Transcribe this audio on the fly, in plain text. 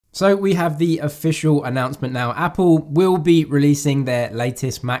So we have the official announcement now. Apple will be releasing their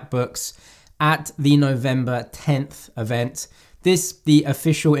latest MacBooks at the November 10th event. This, the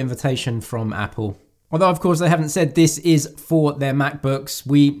official invitation from Apple. Although, of course, they haven't said this is for their MacBooks.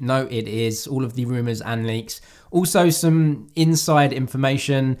 We know it is, all of the rumors and leaks. Also, some inside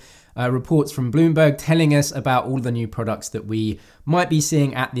information, reports from Bloomberg telling us about all the new products that we might be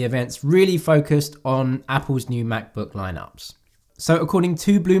seeing at the events, really focused on Apple's new MacBook lineups. So according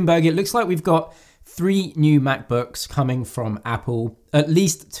to Bloomberg, it looks like we've got 3 new MacBooks coming from Apple, at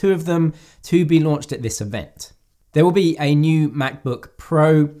least 2 of them to be launched at this event. There will be a new MacBook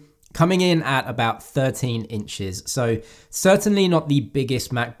Pro coming in at about 13 inches. So certainly not the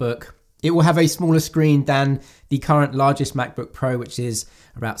biggest MacBook. It will have a smaller screen than the current largest MacBook Pro, which is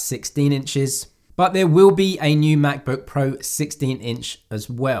about 16 inches. But there will be a new MacBook Pro 16-inch as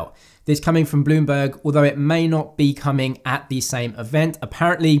well. This coming from Bloomberg, although it may not be coming at the same event.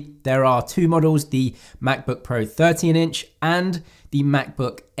 Apparently, there are 2 models, the MacBook Pro 13-inch and the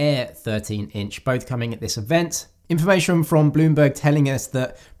MacBook Air 13-inch, both coming at this event. Information from Bloomberg telling us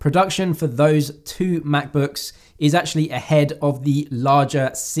that production for those 2 MacBooks is actually ahead of the larger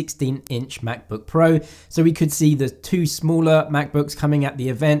 16-inch MacBook Pro. So we could see the 2 smaller MacBooks coming at the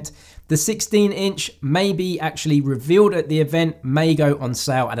event. The 16-inch may be actually revealed at the event, may go on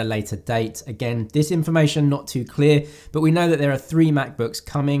sale at a later date. Again, this information not too clear, but we know that there are 3 MacBooks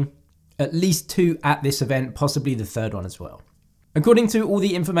coming, at least 2 at this event, possibly the 3rd one as well. According to all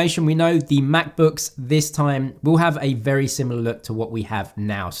the information we know, the MacBooks this time will have a very similar look to what we have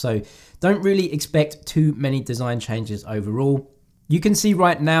now. So don't really expect too many design changes overall. You can see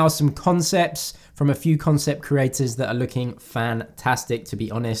right now some concepts from a few concept creators that are looking fantastic, to be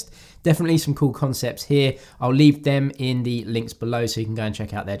honest. Definitely some cool concepts here. I'll leave them in the links below so you can go and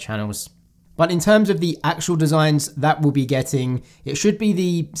check out their channels. But in terms of the actual designs that we'll be getting, it should be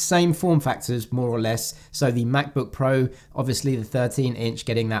the same form factors, more or less. So the MacBook Pro, obviously the 13-inch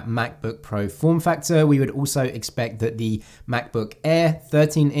getting that MacBook Pro form factor. We would also expect that the MacBook Air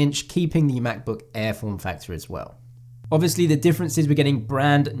 13-inch keeping the MacBook Air form factor as well. Obviously, the difference is we're getting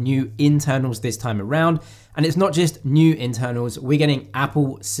brand new internals this time around, and it's not just new internals, we're getting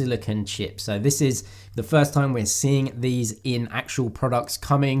Apple Silicon chips. So this is the first time we're seeing these in actual products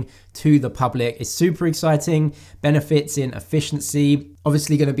coming to the public. It's super exciting, benefits in efficiency,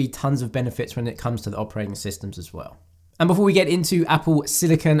 obviously going to be tons of benefits when it comes to the operating systems as well. And before we get into Apple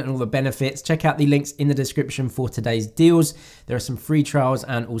Silicon and all the benefits, check out the links in the description for today's deals. There are some free trials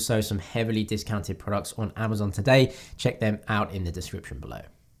and also some heavily discounted products on Amazon today. Check them out in the description below.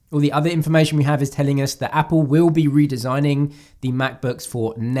 All the other information we have is telling us that Apple will be redesigning the MacBooks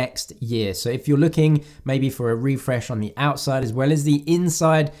for next year. So if you're looking maybe for a refresh on the outside as well as the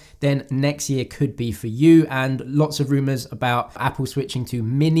inside, then next year could be for you. And lots of rumors about Apple switching to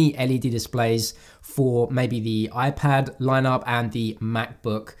mini LED displays for maybe the iPad lineup and the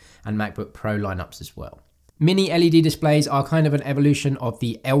MacBook and MacBook Pro lineups as well. Mini LED displays are kind of an evolution of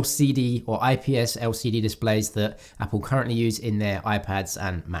the LCD or IPS LCD displays that Apple currently use in their iPads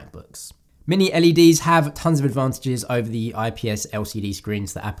and MacBooks. Mini LEDs have tons of advantages over the IPS LCD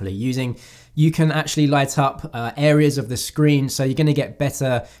screens that Apple are using. You can actually light up areas of the screen, so you're going to get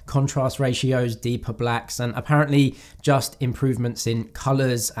better contrast ratios, deeper blacks, and apparently just improvements in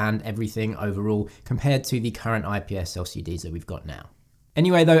colors and everything overall compared to the current IPS LCDs that we've got now.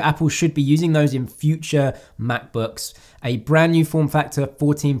 Anyway, though, Apple should be using those in future MacBooks. A brand new form factor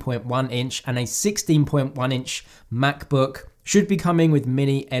 14.1 inch and a 16.1 inch MacBook should be coming with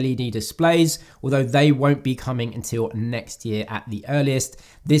mini LED displays, although they won't be coming until next year at the earliest.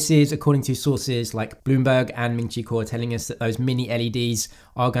 This is according to sources like Bloomberg and Ming-Chi Kuo telling us that those mini LEDs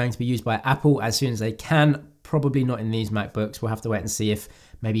are going to be used by Apple as soon as they can. Probably not in these MacBooks. We'll have to wait and see if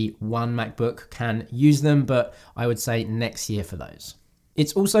maybe one MacBook can use them, but I would say next year for those.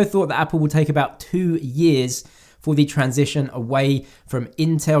 It's also thought that Apple will take about 2 years for the transition away from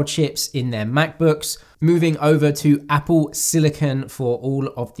Intel chips in their MacBooks, moving over to Apple Silicon for all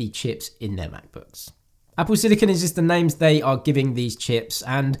of the chips in their MacBooks. Apple Silicon is just the names they are giving these chips,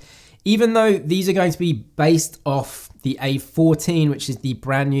 and even though these are going to be based off the A14, which is the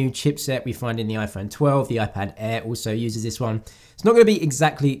brand new chipset we find in the iPhone 12, the iPad Air also uses this one, it's not going to be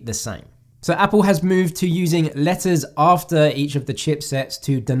exactly the same. So Apple has moved to using letters after each of the chipsets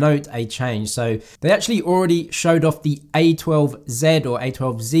to denote a change. So they actually already showed off the A12Z or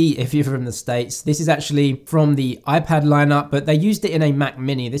A12Z if you're from the States. This is actually from the iPad lineup, but they used it in a Mac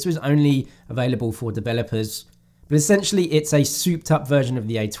Mini. This was only available for developers. But essentially, it's a souped up version of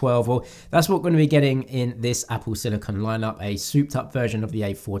the A12. Well, that's what we're going to be getting in this Apple Silicon lineup, a souped up version of the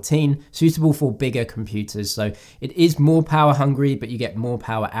A14, suitable for bigger computers. So it is more power hungry, but you get more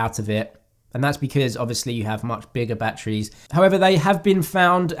power out of it. And that's because obviously you have much bigger batteries. However, they have been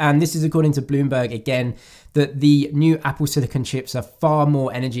found, and this is according to Bloomberg again, that the new Apple Silicon chips are far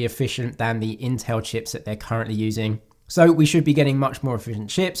more energy efficient than the Intel chips that they're currently using. So we should be getting much more efficient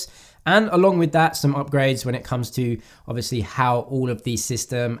chips. And along with that, some upgrades when it comes to obviously how all of the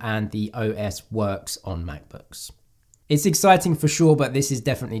system and the OS works on MacBooks. It's exciting for sure, but this is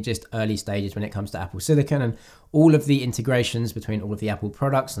definitely just early stages when it comes to Apple Silicon and all of the integrations between all of the Apple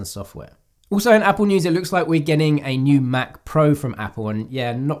products and software. Also in Apple news, it looks like we're getting a new Mac Pro from Apple. And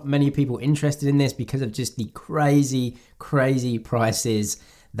yeah, not many people interested in this because of just the crazy prices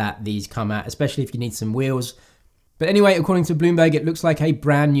that these come at, especially if you need some wheels. But anyway, according to Bloomberg, it looks like a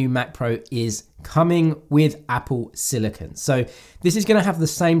brand new Mac Pro is coming with Apple Silicon. So this is going to have the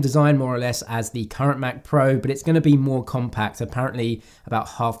same design more or less as the current Mac Pro, but it's going to be more compact, apparently about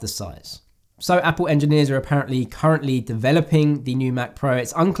half the size. So Apple engineers are apparently currently developing the new Mac Pro.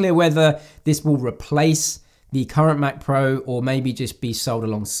 It's unclear whether this will replace the current Mac Pro or maybe just be sold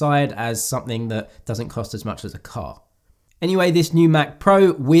alongside as something that doesn't cost as much as a car. Anyway, this new Mac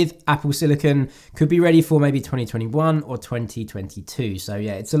Pro with Apple Silicon could be ready for maybe 2021 or 2022. So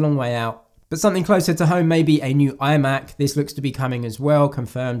yeah, it's a long way out. But something closer to home, maybe a new iMac. This looks to be coming as well,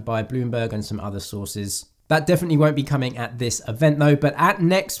 confirmed by Bloomberg and some other sources. That definitely won't be coming at this event though, but at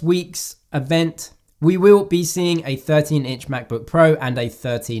next week's event, we will be seeing a 13-inch MacBook Pro and a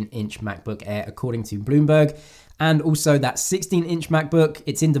 13-inch MacBook Air, according to Bloomberg. And also that 16-inch MacBook,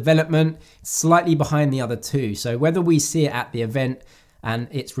 it's in development, slightly behind the other two. So whether we see it at the event and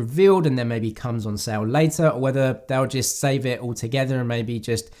it's revealed and then maybe comes on sale later, or whether they'll just save it all together and maybe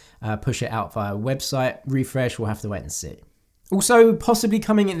just push it out via website refresh, we'll have to wait and see. Also, possibly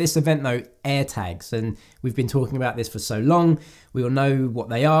coming at this event though, AirTags, and we've been talking about this for so long. We all know what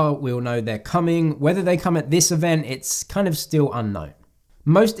they are, we all know they're coming. Whether they come at this event, it's kind of still unknown.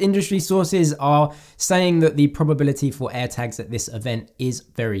 Most industry sources are saying that the probability for AirTags at this event is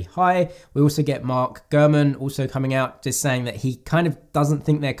very high. We also get Mark Gurman also coming out just saying that he kind of doesn't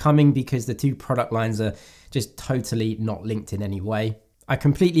think they're coming because the two product lines are just totally not linked in any way. I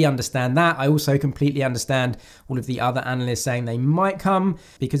completely understand that. I also completely understand all of the other analysts saying they might come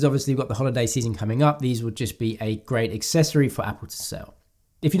because obviously we've got the holiday season coming up. These would just be a great accessory for Apple to sell.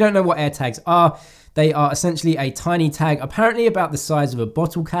 If you don't know what AirTags are, they are essentially a tiny tag, apparently about the size of a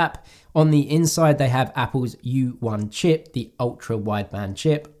bottle cap. On the inside, they have Apple's U1 chip, the ultra wideband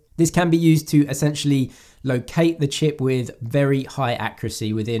chip. This can be used to essentially locate the chip with very high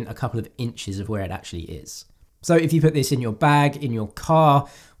accuracy within a couple of inches of where it actually is. So if you put this in your bag, in your car,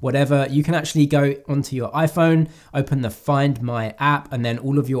 whatever, you can actually go onto your iPhone, open the Find My app, and then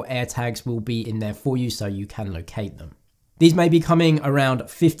all of your AirTags will be in there for you so you can locate them. These may be coming around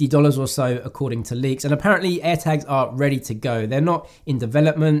 $50 or so according to leaks, and apparently AirTags are ready to go. They're not in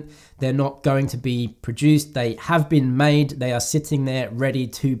development, they're not going to be produced, they have been made, they are sitting there ready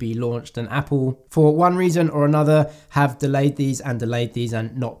to be launched, and Apple, for one reason or another, have delayed these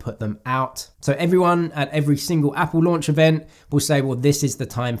and not put them out. So everyone at every single Apple launch event will say, well, this is the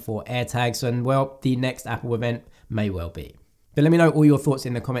time for AirTags, and well, the next Apple event may well be. But let me know all your thoughts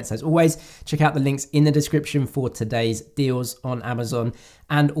in the comments as always. Check out the links in the description for today's deals on Amazon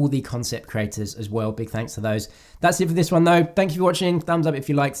and all the concept creators as well. Big thanks to those. That's it for this one though. Thank you for watching. Thumbs up if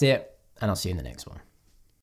you liked it, and I'll see you in the next one.